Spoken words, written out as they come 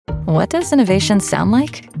What does innovation sound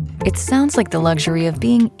like? It sounds like the luxury of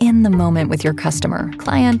being in the moment with your customer,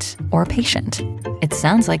 client, or patient. It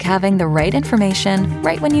sounds like having the right information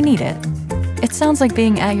right when you need it. It sounds like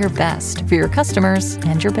being at your best for your customers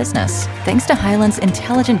and your business. Thanks to Hyland's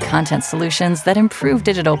intelligent content solutions that improve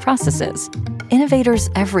digital processes, innovators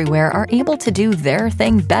everywhere are able to do their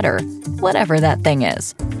thing better, whatever that thing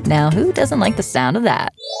is. Now, who doesn't like the sound of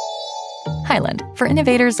that? Hyland, for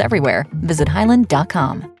innovators everywhere. Visit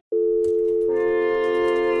hyland.com.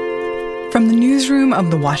 From the newsroom of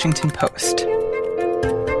The Washington Post.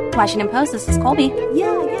 Washington Post, this is Colby.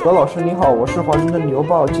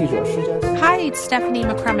 Hi, it's Stephanie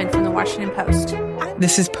McCrumman from The Washington Post.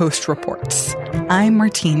 This is Post Reports. I'm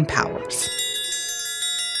Martine Powers.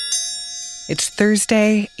 It's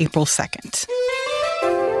Thursday, April 2nd.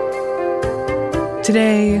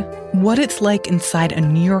 Today, what it's like inside a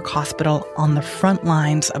New York hospital on the front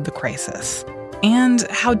lines of the crisis, and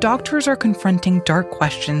how doctors are confronting dark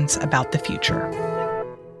questions about the future.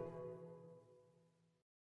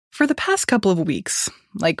 For the past couple of weeks,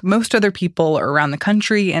 like most other people around the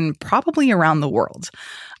country and probably around the world,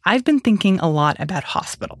 I've been thinking a lot about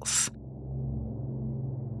hospitals.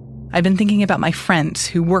 I've been thinking about my friends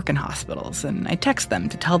who work in hospitals, and I text them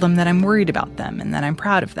to tell them that I'm worried about them and that I'm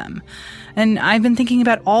proud of them. And I've been thinking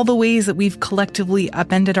about all the ways that we've collectively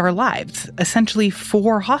upended our lives, essentially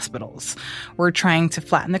for hospitals. We're trying to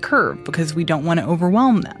flatten the curve because we don't want to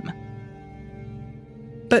overwhelm them.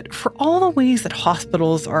 But for all the ways that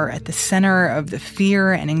hospitals are at the center of the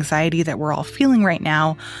fear and anxiety that we're all feeling right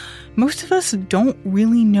now, most of us don't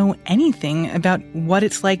really know anything about what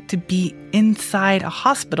it's like to be inside a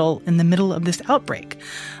hospital in the middle of this outbreak,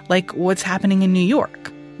 like what's happening in New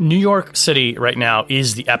York. New York City right now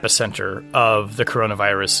is the epicenter of the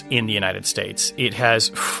coronavirus in the United States. It has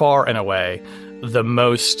far and away the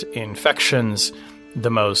most infections, the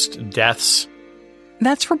most deaths.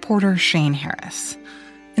 That's reporter Shane Harris.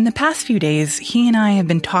 In the past few days, he and I have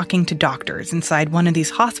been talking to doctors inside one of these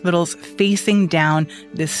hospitals facing down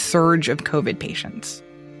this surge of COVID patients.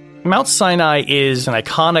 Mount Sinai is an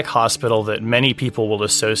iconic hospital that many people will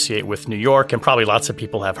associate with New York, and probably lots of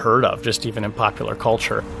people have heard of, just even in popular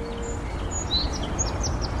culture.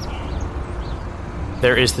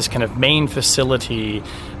 There is this kind of main facility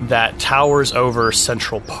that towers over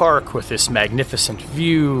Central Park with this magnificent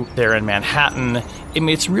view there in Manhattan. I mean,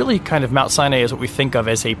 it's really kind of Mount Sinai is what we think of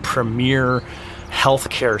as a premier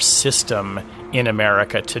healthcare system in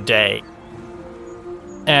America today.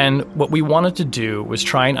 And what we wanted to do was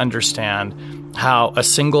try and understand how a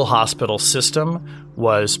single hospital system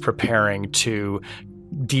was preparing to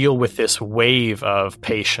deal with this wave of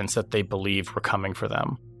patients that they believed were coming for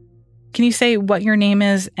them. Can you say what your name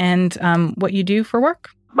is and what you do for work?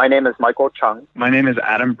 My name is Michael Chung. My name is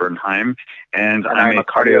Adam Bernheim, and I'm a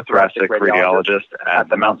cardiothoracic radiologist at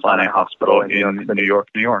the Mount Sinai Hospital in New York,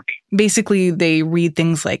 New York. Basically, they read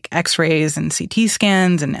things like X-rays and CT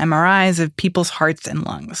scans and MRIs of people's hearts and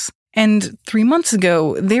lungs. And 3 months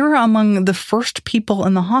ago, they were among the first people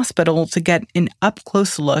in the hospital to get an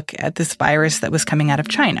up-close look at this virus that was coming out of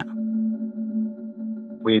China.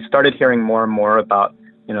 We started hearing more and more about,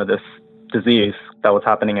 this disease that was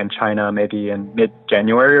happening in China maybe in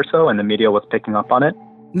mid-January or so, and the media was picking up on it.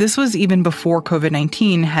 This was even before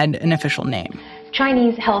COVID-19 had an official name.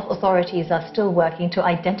 Chinese health authorities are still working to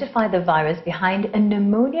identify the virus behind a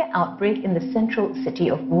pneumonia outbreak in the central city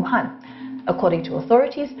of Wuhan. According to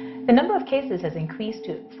authorities, the number of cases has increased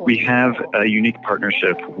to 40. We have a unique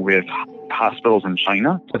partnership with hospitals in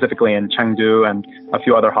China, specifically in Chengdu and a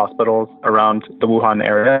few other hospitals around the Wuhan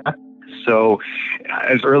area. So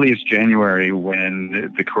as early as January,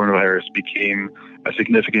 when the coronavirus became a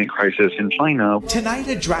significant crisis in China. Tonight,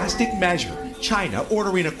 a drastic measure. China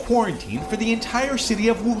ordering a quarantine for the entire city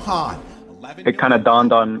of Wuhan. It kind of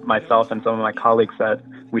dawned on myself and some of my colleagues that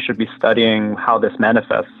we should be studying how this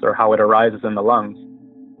manifests or how it arises in the lungs.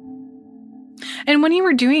 And when you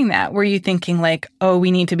were doing that, were you thinking like, oh,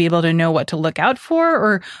 we need to be able to know what to look out for?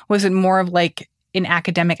 Or was it more of like an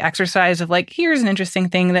academic exercise of like, here's an interesting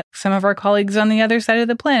thing that some of our colleagues on the other side of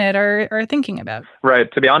the planet are thinking about?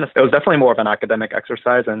 Right. To be honest, it was definitely more of an academic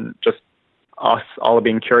exercise and just us all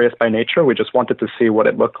being curious by nature. We just wanted to see what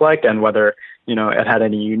it looked like and whether, it had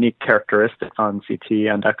any unique characteristics on CT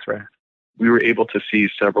and X-ray. We were able to see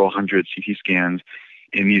several hundred CT scans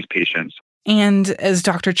in these patients. And as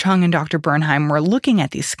Dr. Chung and Dr. Bernheim were looking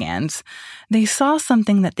at these scans, they saw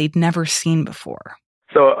something that they'd never seen before.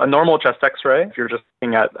 So a normal chest X-ray, if you're just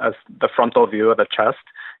looking at as the frontal view of the chest,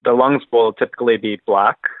 the lungs will typically be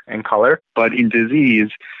black in color. But in disease,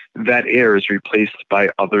 that air is replaced by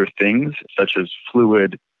other things, such as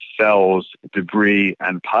fluid, cells, debris,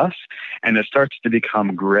 and pus, and it starts to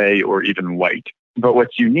become gray or even white. But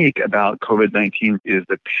what's unique about COVID-19 is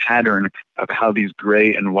the pattern of how these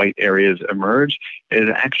gray and white areas emerge is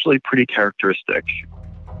actually pretty characteristic.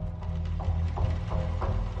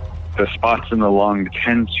 The spots in the lung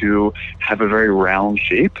tend to have a very round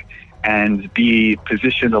shape and be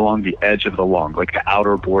positioned along the edge of the lung, like the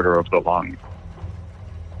outer border of the lung.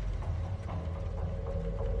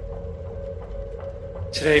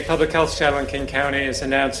 Today, Public Health Channel in King County is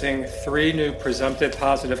announcing 3 new presumptive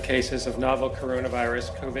positive cases of novel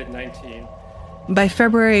coronavirus COVID-19. By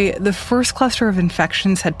February, the first cluster of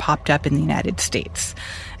infections had popped up in the United States,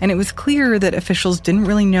 and it was clear that officials didn't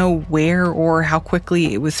really know where or how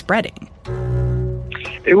quickly it was spreading.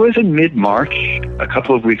 It was in mid-March, a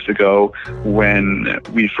couple of weeks ago, when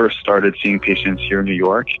we first started seeing patients here in New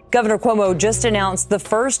York. Governor Cuomo just announced the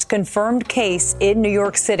first confirmed case in New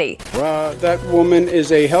York City. That woman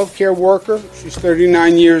is a healthcare worker. She's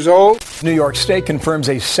 39 years old. New York State confirms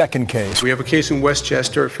a second case. We have a case in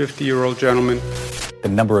Westchester, a 50-year-old gentleman. The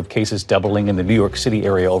number of cases doubling in the New York City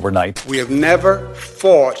area overnight. We have never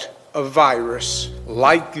fought a virus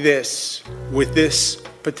like this with this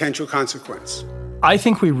potential consequence. I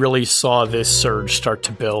think we really saw this surge start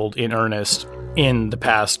to build in earnest in the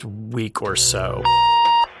past week or so.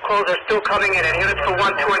 Calls are still coming in units for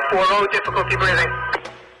 1, 2, and 4, low difficulty breathing.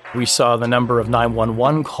 We saw the number of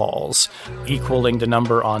 911 calls equaling the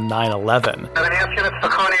number on 9/11. 7.5 units for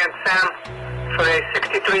Connie and Sam for a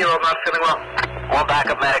 63-year-old not feeling well. One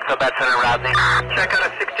backup medic to Bedford and Rodney. Check out a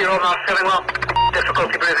 60-year-old not feeling well.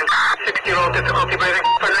 Difficulty breathing. 60-year-old difficulty breathing.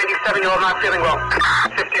 For a 97-year-old not feeling well.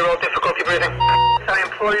 50-year-old difficulty breathing. I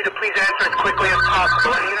implore you to please answer as quickly as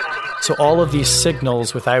possible. So all of these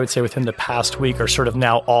signals, I would say within the past week, are sort of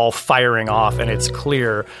now all firing off, and it's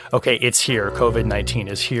clear, okay, it's here. COVID-19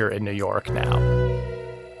 is here in New York now.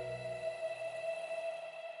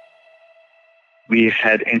 We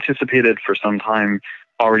had anticipated for some time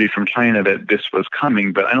already from China that this was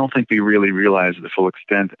coming, but I don't think we really realized the full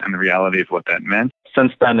extent and the reality of what that meant.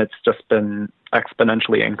 Since then, it's just been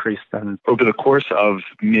exponentially increased. And over the course of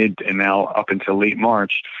mid and now up until late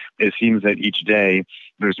March, it seems that each day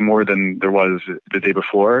there's more than there was the day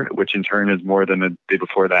before, which in turn is more than the day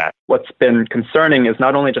before that. What's been concerning is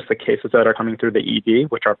not only just the cases that are coming through the ED,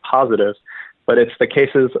 which are positive, but it's the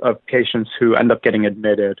cases of patients who end up getting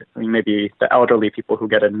admitted. I mean, maybe the elderly people who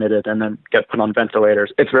get admitted and then get put on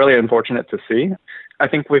ventilators. It's really unfortunate to see. I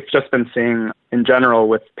think we've just been seeing in general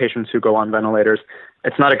with patients who go on ventilators,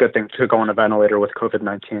 it's not a good thing to go on a ventilator with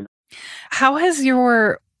COVID-19. How has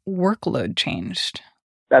your workload changed?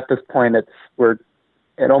 At this point, it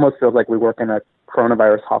almost feels like we work in a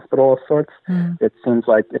coronavirus hospital of sorts. It seems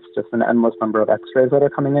like it's just an endless number of x-rays that are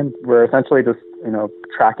coming in. We're essentially just,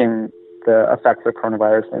 tracking the effects of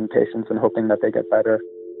coronavirus in patients and hoping that they get better.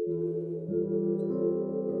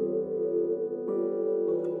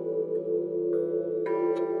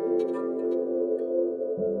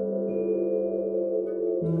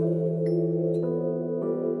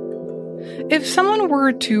 If someone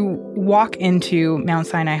were to walk into Mount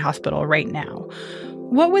Sinai Hospital right now,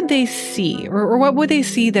 what would they see? Or what would they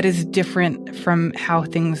see that is different from how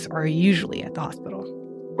things are usually at the hospital?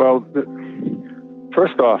 Well,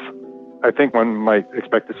 first off, I think one might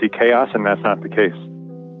expect to see chaos, and that's not the case.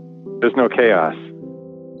 There's no chaos.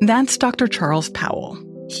 That's Dr. Charles Powell.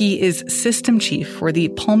 He is system chief for the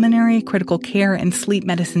Pulmonary Critical Care and Sleep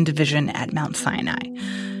Medicine Division at Mount Sinai.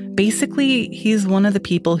 Basically, he's one of the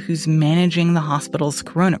people who's managing the hospital's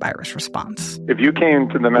coronavirus response. If you came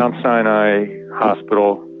to the Mount Sinai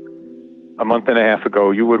Hospital a month and a half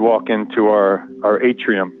ago, you would walk into our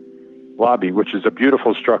atrium lobby, which is a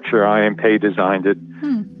beautiful structure. IMP designed it.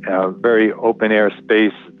 Very open air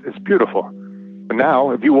space. It's beautiful. But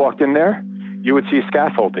now, if you walked in there, you would see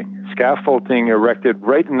scaffolding erected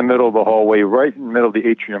right in the middle of the hallway, right in the middle of the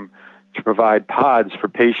atrium to provide pods for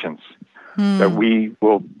patients that we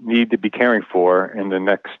will need to be caring for in the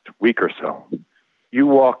next week or so. You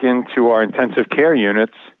walk into our intensive care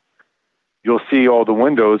units, you'll see all the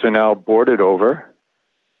windows are now boarded over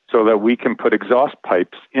so that we can put exhaust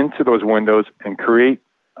pipes into those windows and create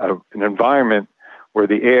an environment where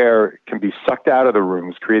the air can be sucked out of the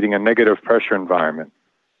rooms, creating a negative pressure environment.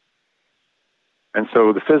 And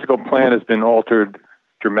so the physical plan has been altered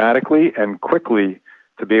dramatically and quickly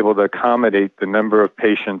to be able to accommodate the number of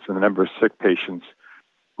patients and the number of sick patients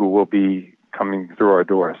who will be coming through our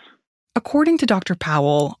doors. According to Dr.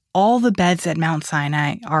 Powell, all the beds at Mount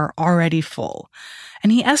Sinai are already full,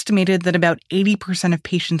 and he estimated that about 80% of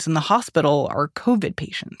patients in the hospital are COVID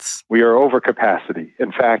patients. We are over capacity.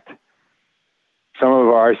 In fact, some of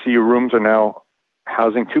our ICU rooms are now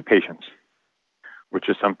housing 2 patients, which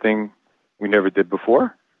is something we never did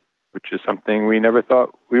before, which is something we never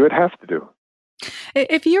thought we would have to do.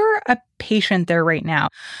 If you're a patient there right now,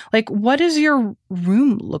 like, what does your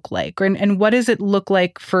room look like? And what does it look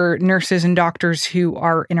like for nurses and doctors who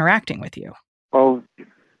are interacting with you? Well,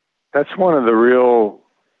 that's one of the real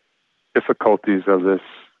difficulties of this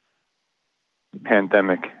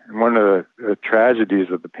pandemic. And one of the tragedies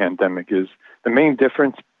of the pandemic is the main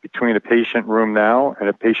difference between a patient room now and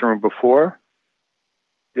a patient room before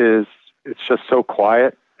is it's just so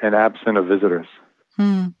quiet and absent of visitors.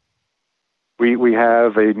 We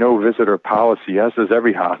have a no visitor policy, as does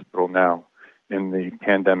every hospital now in the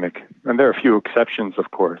pandemic. And there are a few exceptions,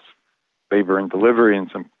 of course. Labor and delivery and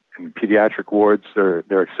some in pediatric wards, there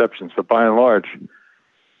are exceptions. But by and large,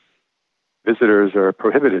 visitors are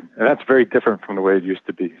prohibited. And that's very different from the way it used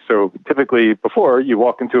to be. So typically before, you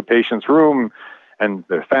walk into a patient's room and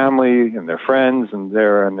their family and their friends and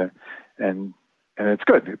and it's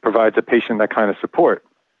good. It provides a patient that kind of support.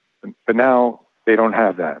 But now they don't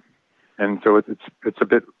have that. And so it's a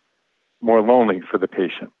bit more lonely for the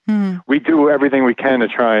patient. We do everything we can to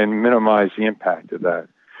try and minimize the impact of that.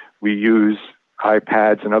 We use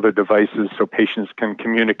iPads and other devices so patients can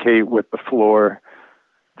communicate with the floor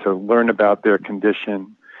to learn about their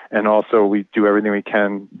condition. And also we do everything we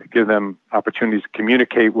can to give them opportunities to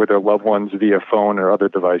communicate with their loved ones via phone or other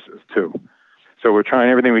devices too. So we're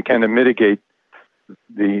trying everything we can to mitigate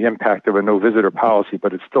the impact of a no visitor policy,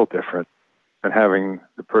 but it's still different than having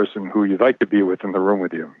the person who you'd like to be with in the room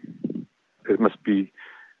with you. It must be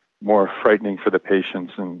more frightening for the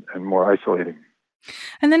patients and more isolating.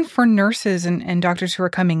 And then for nurses and doctors who are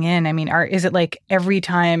coming in, I mean, is it like every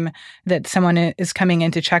time that someone is coming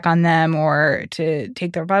in to check on them or to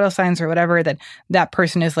take their vital signs or whatever, that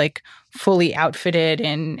person is like fully outfitted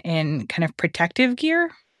in kind of protective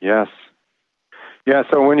gear? Yes. Yeah,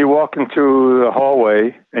 so when you walk into the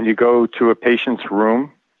hallway and you go to a patient's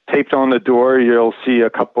room, taped on the door, you'll see a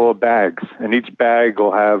couple of bags, and each bag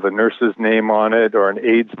will have a nurse's name on it or an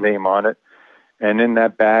aide's name on it. And in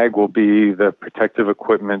that bag will be the protective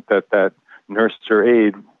equipment that nurse or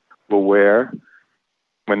aide will wear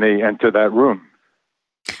when they enter that room.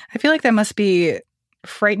 I feel like that must be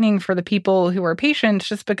frightening for the people who are patients,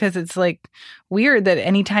 just because it's like weird that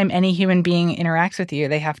anytime any human being interacts with you,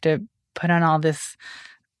 they have to put on all this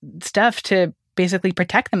stuff to basically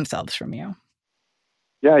protect themselves from you.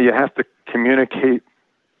 Yeah, you have to communicate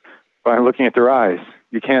by looking at their eyes.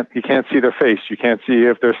 You can't see their face. You can't see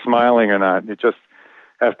if they're smiling or not. You just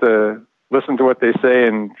have to listen to what they say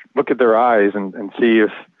and look at their eyes and see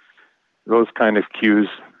if those kind of cues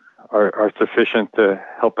are sufficient to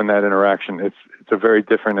help in that interaction. It's a very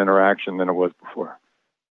different interaction than it was before.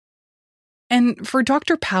 And for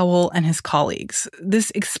Dr. Powell and his colleagues,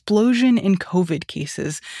 this explosion in COVID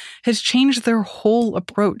cases has changed their whole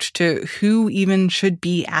approach to who even should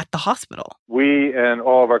be at the hospital. We and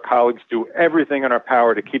all of our colleagues do everything in our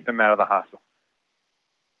power to keep them out of the hospital.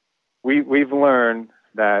 We've learned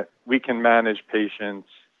that we can manage patients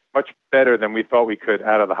much better than we thought we could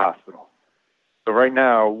out of the hospital. So right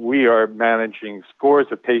now, we are managing scores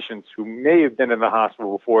of patients who may have been in the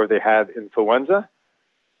hospital before they had influenza.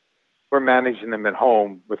 We're managing them at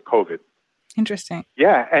home with COVID. Interesting.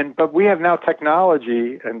 Yeah, but we have now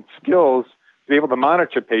technology and skills to be able to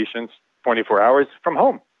monitor patients 24 hours from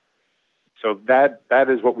home. So that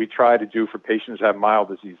is what we try to do for patients who have mild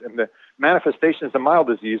disease. And the manifestations of mild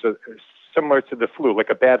disease are similar to the flu, like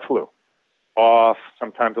a bad flu. Off,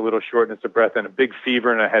 sometimes a little shortness of breath, and a big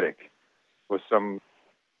fever and a headache with some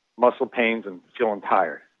muscle pains and feeling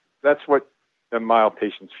tired. That's what the mild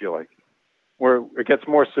patients feel like. Where it gets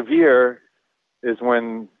more severe is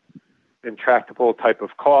when intractable type of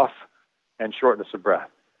cough and shortness of breath,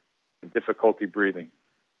 and difficulty breathing.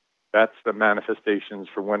 That's the manifestations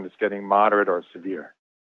for when it's getting moderate or severe.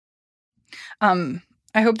 I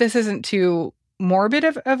hope this isn't too morbid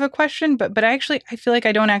of a question, but I feel like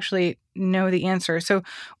I don't actually know the answer. So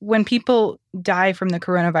when people die from the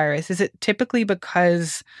coronavirus, is it typically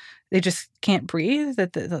because they just can't breathe,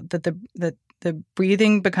 that the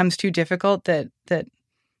breathing becomes too difficult, that's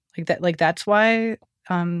why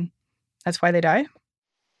they die?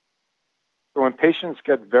 So when patients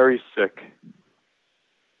get very sick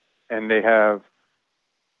and they have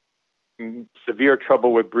severe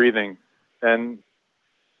trouble with breathing, then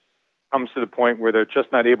comes to the point where they're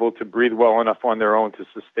just not able to breathe well enough on their own to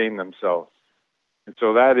sustain themselves. And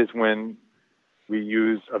so that is when we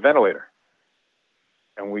use a ventilator.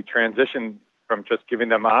 And we transition from just giving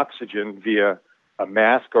them oxygen via a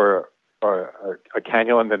mask or a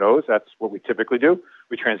cannula in the nose. That's what we typically do.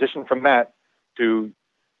 We transition from that to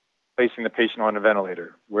placing the patient on a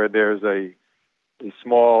ventilator, where there's a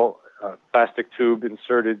small plastic tube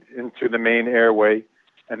inserted into the main airway,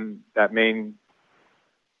 and that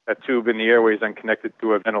tube in the airway is then connected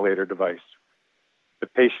to a ventilator device. The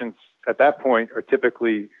patients at that point are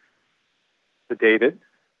typically sedated,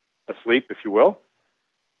 asleep, if you will,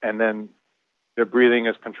 and then their breathing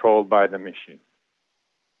is controlled by the machine.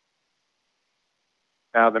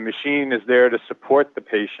 Now, the machine is there to support the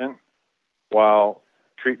patient while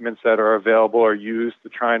treatments that are available are used to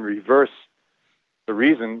try and reverse the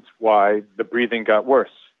reasons why the breathing got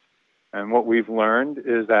worse. And what we've learned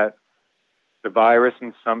is that the virus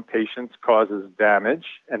in some patients causes damage,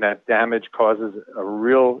 and that damage causes a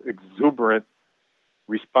real exuberant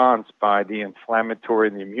response by the inflammatory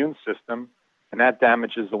and the immune system, and that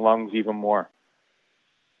damages the lungs even more.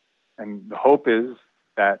 And the hope is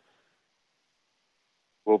that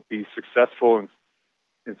we'll be successful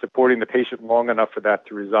in supporting the patient long enough for that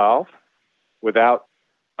to resolve without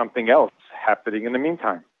something else happening in the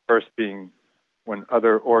meantime. First being when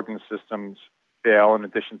other organ systems fail in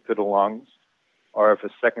addition to the lungs, or if a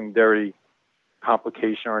secondary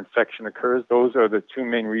complication or infection occurs. Those are the two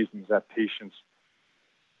main reasons that patients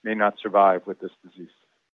may not survive with this disease.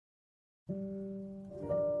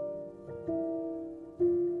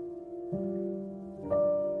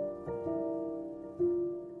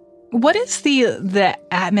 What is the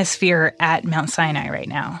atmosphere at Mount Sinai right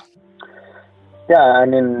now? Yeah, I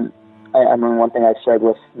mean, one thing I've shared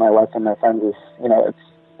with my wife and my friends is,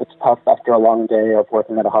 it's tough after a long day of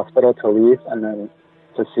working at a hospital to leave and then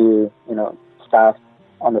to see, staff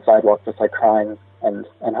on the sidewalk just like crying and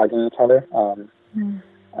hugging each other.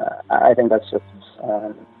 I think that's just,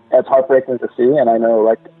 it's heartbreaking to see, and I know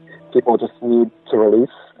like people just need to release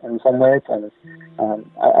in some ways, and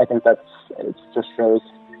I think it just shows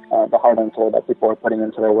the heart and soul that people are putting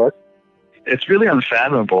into their work. It's really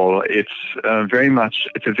unfathomable. It's a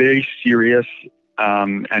very serious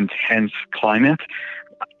and tense climate.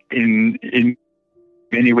 In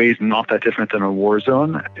many ways, not that different than a war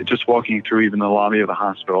zone. Just walking through even the lobby of the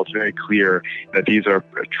hospital, it's very clear that these are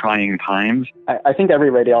trying times. I think every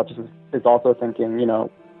radiologist is also thinking,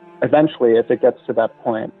 eventually, if it gets to that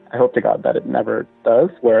point, I hope to God that it never does,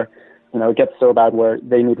 where, it gets so bad where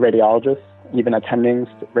they need radiologists, even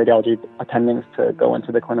radiology attendings to go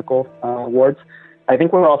into the clinical wards. I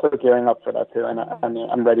think we're also gearing up for that too, and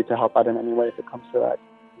I'm ready to help out in any way if it comes to that.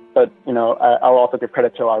 But, I'll also give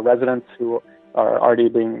credit to our residents who are already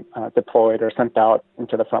being deployed or sent out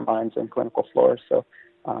into the front lines and clinical floors. So,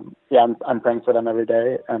 I'm praying for them every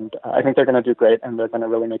day, and I think they're going to do great, and they're going to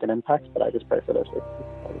really make an impact, but I just pray for their safety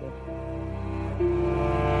every day.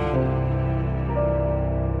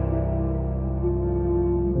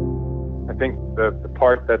 I think the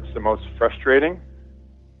part that's the most frustrating,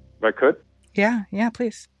 if I could, Yeah,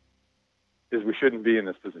 please, is we shouldn't be in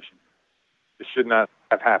this position. This should not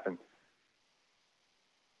have happened.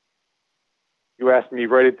 You asked me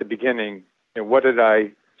right at the beginning, what did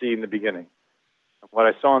I see in the beginning? What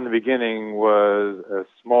I saw in the beginning was a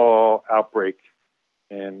small outbreak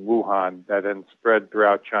in Wuhan that then spread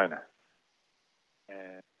throughout China.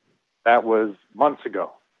 And that was months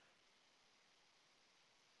ago.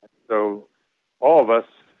 So all of us,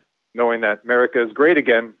 knowing that America is great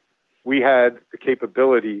again, we had the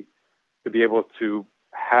capability to be able to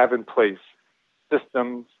have in place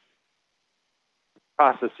systems,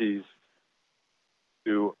 processes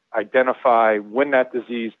to identify when that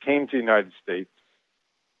disease came to the United States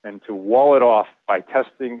and to wall it off by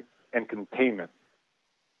testing and containment.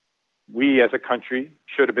 We as a country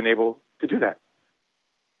should have been able to do that.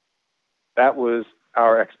 That was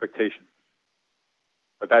our expectation.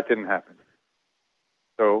 But that didn't happen.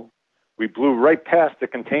 So we blew right past the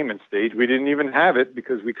containment stage. We didn't even have it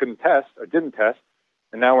because we couldn't test or didn't test.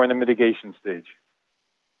 And now we're in the mitigation stage.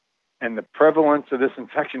 And the prevalence of this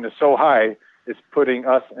infection is so high, it's putting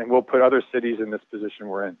us, and will put other cities in this position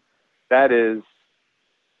we're in. That is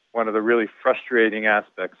one of the really frustrating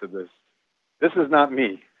aspects of this. This is not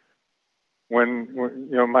me. When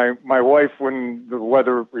my wife, when the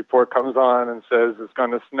weather report comes on and says it's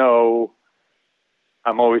going to snow,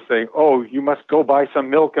 I'm always saying, oh, you must go buy some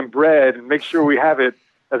milk and bread and make sure we have it,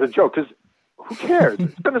 as a joke, because who cares?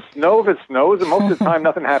 It's going to snow if it snows, and most of the time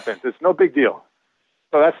nothing happens. It's no big deal.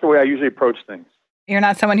 So that's the way I usually approach things. You're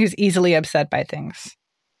not someone who's easily upset by things.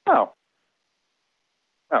 No,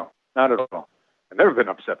 not at all. I've never been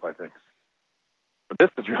upset by things. But this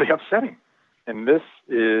is really upsetting. And this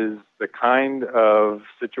is the kind of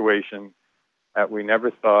situation that we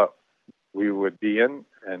never thought we would be in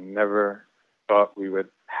and never thought we would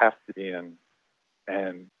have to be in.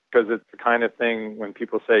 And because it's the kind of thing when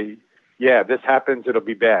people say, yeah, this happens, it'll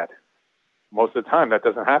be bad. Most of the time, that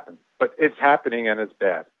doesn't happen. But it's happening, and it's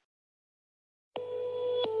bad.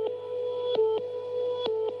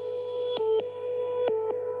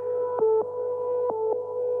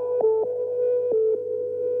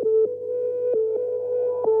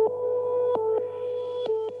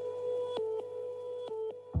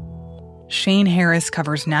 Shane Harris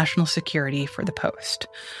covers national security for The Post.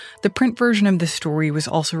 The print version of the story was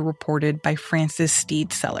also reported by Francis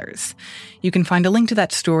Steed Sellers. You can find a link to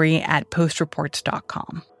that story at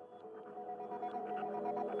postreports.com.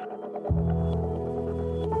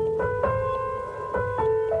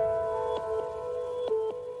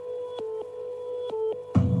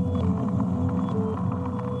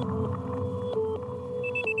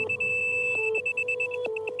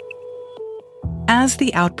 As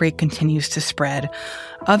the outbreak continues to spread,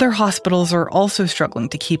 other hospitals are also struggling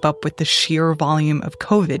to keep up with the sheer volume of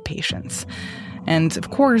COVID patients. And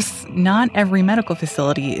of course, not every medical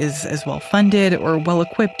facility is as well funded or well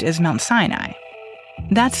equipped as Mount Sinai.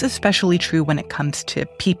 That's especially true when it comes to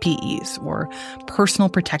PPEs, or personal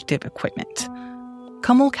protective equipment.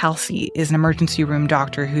 Kamal Khalsi is an emergency room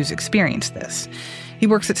doctor who's experienced this. He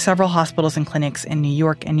works at several hospitals and clinics in New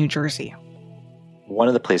York and New Jersey. One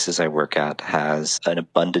of the places I work at has an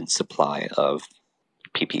abundant supply of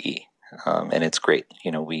PPE, and it's great.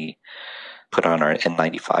 You know, we put on our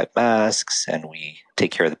N95 masks and we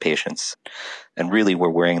take care of the patients, and really we're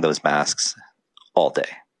wearing those masks all day.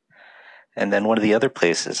 And then one of the other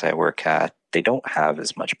places I work at, they don't have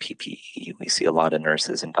as much PPE. We see a lot of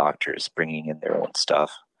nurses and doctors bringing in their own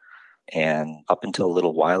stuff. And up until a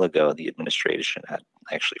little while ago, the administration had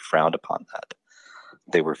actually frowned upon that.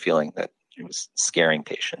 They were feeling that it was scaring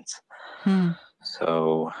patients.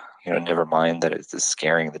 So, never mind that it's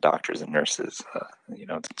scaring the doctors and nurses.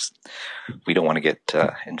 We don't want to get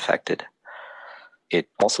infected. It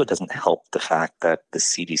also doesn't help the fact that the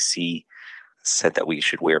CDC said that we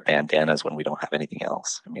should wear bandanas when we don't have anything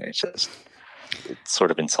else. I mean, it's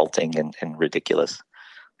sort of insulting and ridiculous.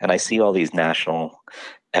 And I see all these national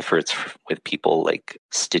efforts with people like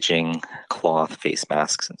stitching cloth face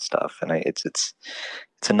masks and stuff. And it's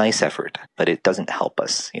a nice effort, but it doesn't help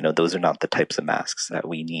us. Those are not the types of masks that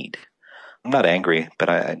we need. I'm not angry, but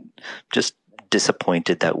I'm just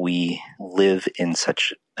disappointed that we live in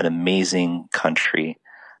such an amazing country.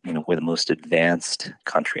 We're the most advanced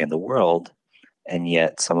country in the world. And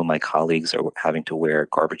yet some of my colleagues are having to wear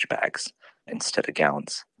garbage bags instead of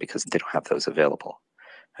gowns because they don't have those available.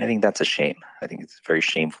 I think that's a shame. I think it's very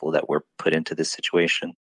shameful that we're put into this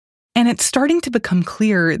situation. And it's starting to become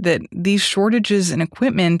clear that these shortages in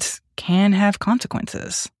equipment can have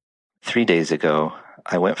consequences. 3 days ago,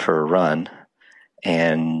 I went for a run,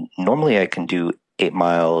 and normally I can do 8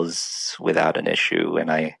 miles without an issue. And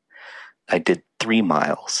I did 3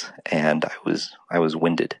 miles, and I was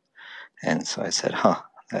winded. And so I said,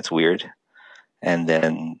 that's weird. And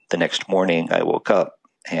then the next morning I woke up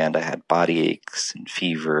and I had body aches and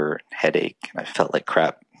fever and headache, and I felt like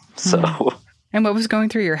crap. So. And what was going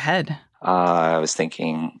through your head? I was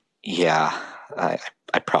thinking, I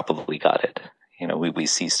probably got it. We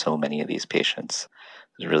see so many of these patients.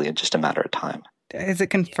 It's really just a matter of time. Is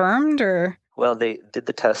it confirmed or? Well, they did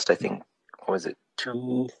the test, I think, was it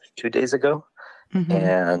 2 days ago? Mm-hmm.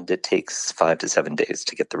 And it takes 5 to 7 days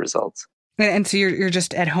to get the results. And so you're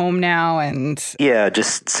just at home now and? Yeah,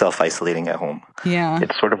 just self-isolating at home. Yeah.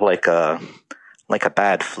 It's sort of like a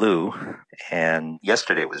bad flu. And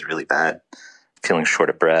yesterday was really bad, feeling short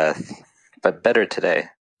of breath, but better today.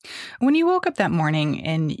 When you woke up that morning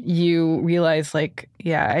and you realized,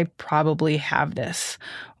 I probably have this,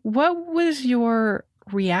 what was your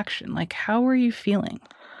reaction? How were you feeling?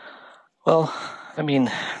 Well, I'm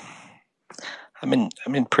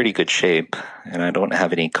in pretty good shape, and I don't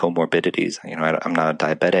have any comorbidities. I'm not a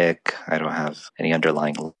diabetic. I don't have any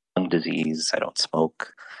underlying lung disease. I don't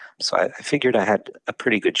smoke. So I figured I had a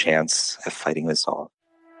pretty good chance of fighting this off.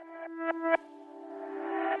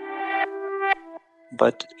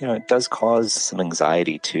 But, it does cause some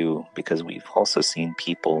anxiety too, because we've also seen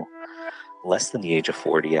people less than the age of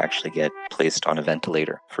 40 actually get placed on a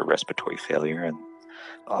ventilator for respiratory failure. And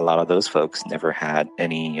a lot of those folks never had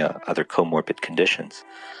any other comorbid conditions.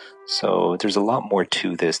 So there's a lot more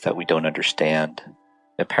to this that we don't understand.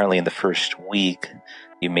 Apparently in the first week,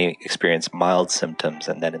 you may experience mild symptoms,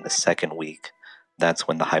 and then in the second week, that's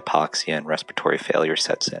when the hypoxia and respiratory failure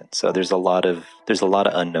sets in. So there's a lot of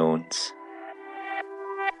unknowns.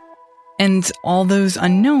 And all those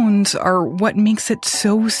unknowns are what makes it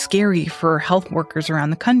so scary for health workers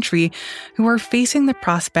around the country who are facing the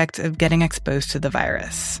prospect of getting exposed to the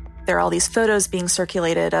virus. There are all these photos being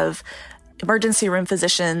circulated of emergency room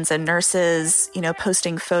physicians and nurses,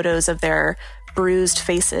 posting photos of their bruised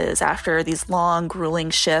faces after these long, grueling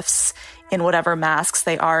shifts in whatever masks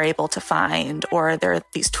they are able to find. Or there are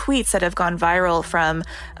these tweets that have gone viral from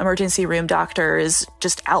emergency room doctors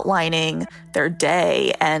just outlining their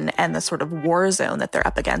day and the sort of war zone that they're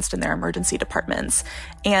up against in their emergency departments.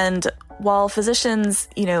 And while physicians,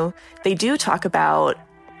 they do talk about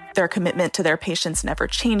their commitment to their patients never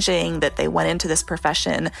changing, that they went into this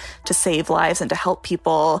profession to save lives and to help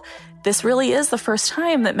people, this really is the first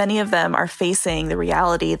time that many of them are facing the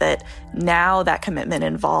reality that now that commitment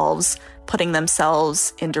involves putting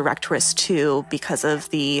themselves in direct risk too, because of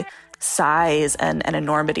the size and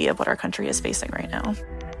enormity of what our country is facing right now.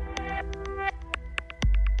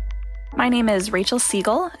 My name is Rachel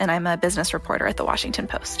Siegel, and I'm a business reporter at The Washington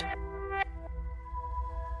Post.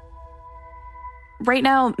 Right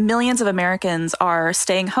now, millions of Americans are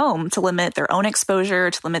staying home to limit their own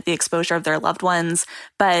exposure, to limit the exposure of their loved ones.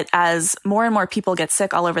 But as more and more people get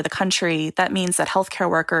sick all over the country, that means that healthcare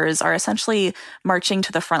workers are essentially marching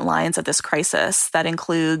to the front lines of this crisis. That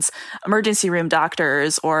includes emergency room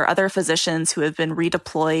doctors or other physicians who have been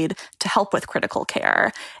redeployed to help with critical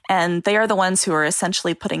care. And they are the ones who are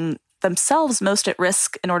essentially putting themselves most at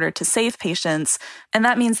risk in order to save patients. And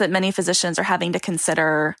that means that many physicians are having to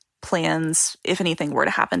consider plans if anything were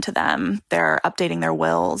to happen to them. They're updating their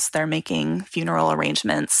wills, they're making funeral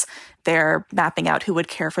arrangements, they're mapping out who would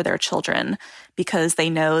care for their children, because they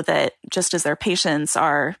know that just as their patients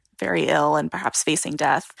are very ill and perhaps facing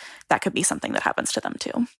death, that could be something that happens to them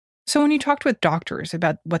too. So when you talked with doctors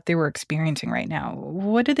about what they were experiencing right now,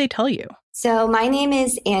 what did they tell you? So my name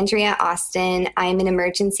is Andrea Austin. I'm an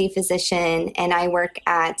emergency physician, and I work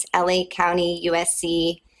at LA County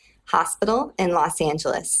USC Hospital in Los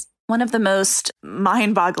Angeles. One of the most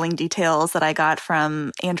mind-boggling details that I got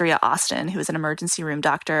from Andrea Austin, who is an emergency room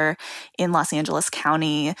doctor in Los Angeles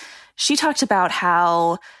County, she talked about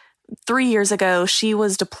how 3 years ago, she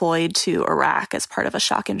was deployed to Iraq as part of a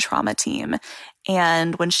shock and trauma team.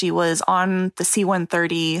 And when she was on the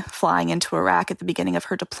C-130 flying into Iraq at the beginning of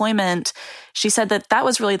her deployment, she said that that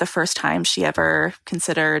was really the first time she ever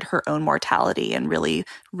considered her own mortality and really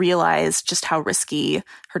realized just how risky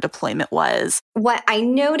her deployment was. What I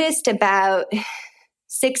noticed about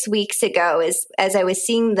 6 weeks ago is, as I was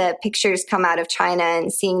seeing the pictures come out of China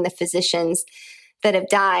and seeing the physicians that have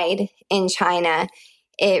died in China,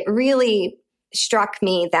 it really struck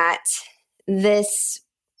me that this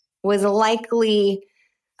was likely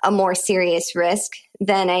a more serious risk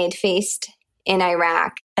than I had faced in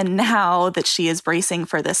Iraq. And now that she is bracing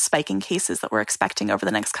for this spike in cases that we're expecting over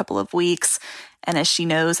the next couple of weeks, and as she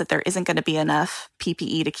knows that there isn't going to be enough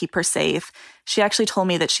PPE to keep her safe, she actually told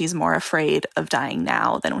me that she's more afraid of dying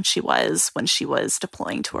now than when she was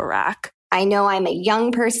deploying to Iraq. I know I'm a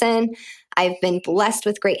young person. I've been blessed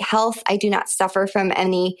with great health. I do not suffer from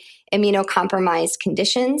any immunocompromised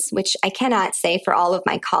conditions, which I cannot say for all of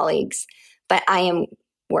my colleagues, but I am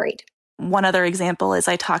worried. One other example is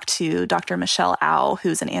I talked to Dr. Michelle Au,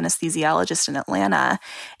 who's an anesthesiologist in Atlanta,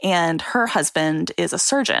 and her husband is a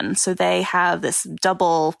surgeon. So they have this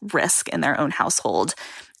double risk in their own household.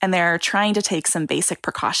 And they're trying to take some basic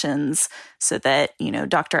precautions so that,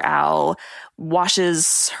 Dr. Au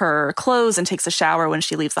washes her clothes and takes a shower when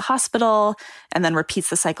she leaves the hospital and then repeats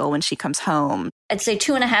the cycle when she comes home. I'd say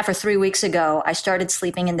 2.5 or 3 weeks ago, I started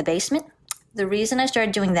sleeping in the basement. The reason I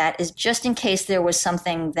started doing that is just in case there was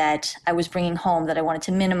something that I was bringing home that I wanted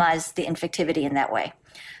to minimize the infectivity in that way.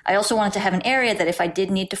 I also wanted to have an area that if I did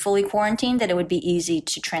need to fully quarantine, that it would be easy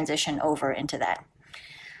to transition over into that.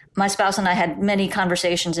 My spouse and I had many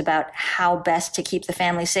conversations about how best to keep the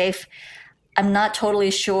family safe. I'm not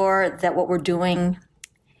totally sure that what we're doing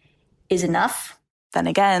is enough. Then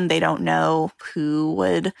again, they don't know who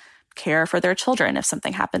would care for their children if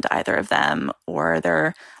something happened to either of them, or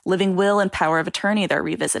their living will and power of attorney they're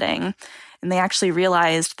revisiting. And they actually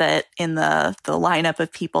realized that in the lineup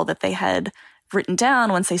of people that they had written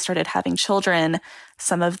down once they started having children,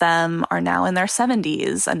 some of them are now in their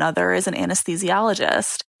 70s. Another is an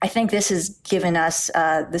anesthesiologist. I think this has given us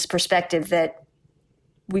this perspective that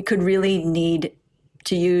we could really need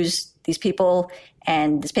to use these people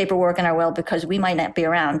and this paperwork in our will because we might not be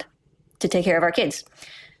around to take care of our kids.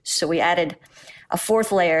 So we added a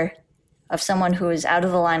fourth layer of someone who is out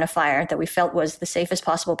of the line of fire that we felt was the safest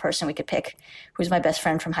possible person we could pick, who's my best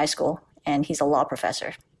friend from high school, and he's a law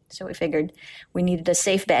professor. So we figured we needed a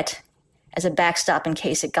safe bet as a backstop in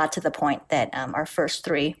case it got to the point that our first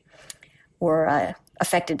three were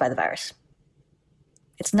affected by the virus.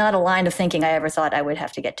 It's not a line of thinking I ever thought I would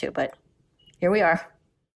have to get to, but here we are.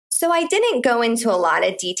 So I didn't go into a lot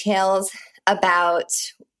of details about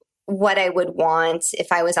what I would want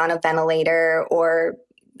if I was on a ventilator, or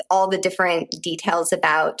all the different details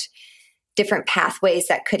about different pathways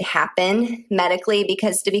that could happen medically.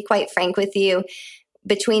 Because to be quite frank with you,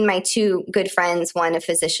 between my two good friends, one a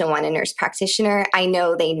physician, one a nurse practitioner, I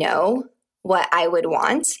know they know what I would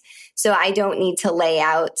want. So I don't need to lay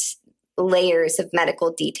out layers of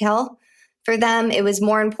medical detail for them. It was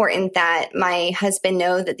more important that my husband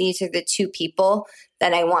know that these are the two people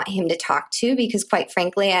that I want him to talk to, because quite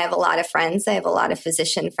frankly, I have a lot of friends. I have a lot of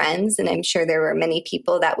physician friends, and I'm sure there were many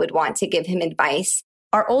people that would want to give him advice.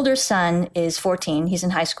 Our older son is 14. He's in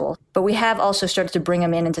high school. But we have also started to bring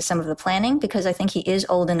him into some of the planning, because I think he is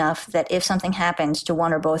old enough that if something happens to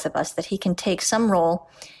one or both of us, that he can take some role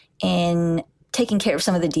in taking care of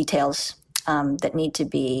some of the details that need to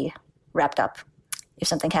be wrapped up if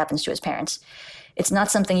something happens to his parents. It's not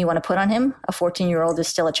something you want to put on him. A 14-year-old is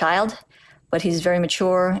still a child, but he's very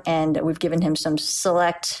mature, and we've given him some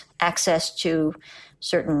select access to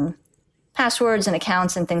certain passwords and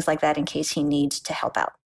accounts and things like that in case he needs to help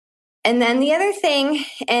out. And then the other thing,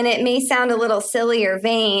 and it may sound a little silly or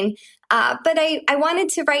vain, but I wanted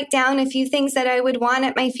to write down a few things that I would want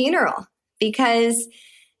at my funeral, because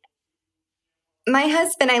my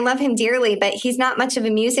husband, I love him dearly, but he's not much of a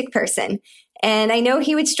music person. And I know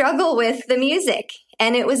he would struggle with the music.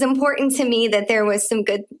 And it was important to me that there was some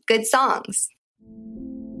good songs.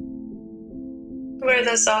 What are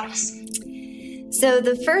those songs? So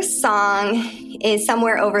the first song is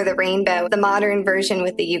Somewhere Over the Rainbow, the modern version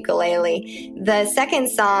with the ukulele. The second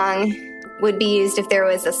song would be used if there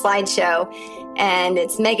was a slideshow, and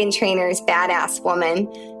it's Meghan Trainor's Badass Woman,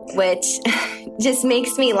 which just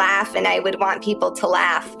makes me laugh, and I would want people to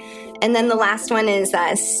laugh. And then the last one is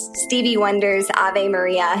Stevie Wonder's Ave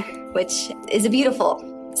Maria, which is a beautiful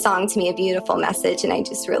song to me, a beautiful message, and I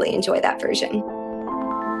just really enjoy that version.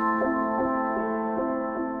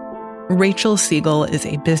 Rachel Siegel is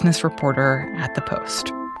a business reporter at The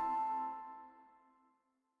Post.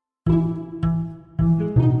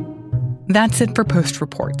 That's it for Post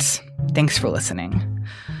Reports. Thanks for listening.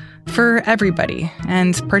 For everybody,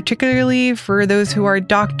 and particularly for those who are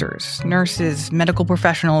doctors, nurses, medical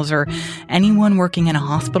professionals, or anyone working in a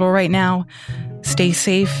hospital right now, stay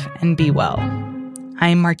safe and be well.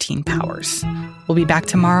 I'm Martine Powers. We'll be back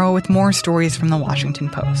tomorrow with more stories from The Washington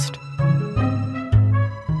Post.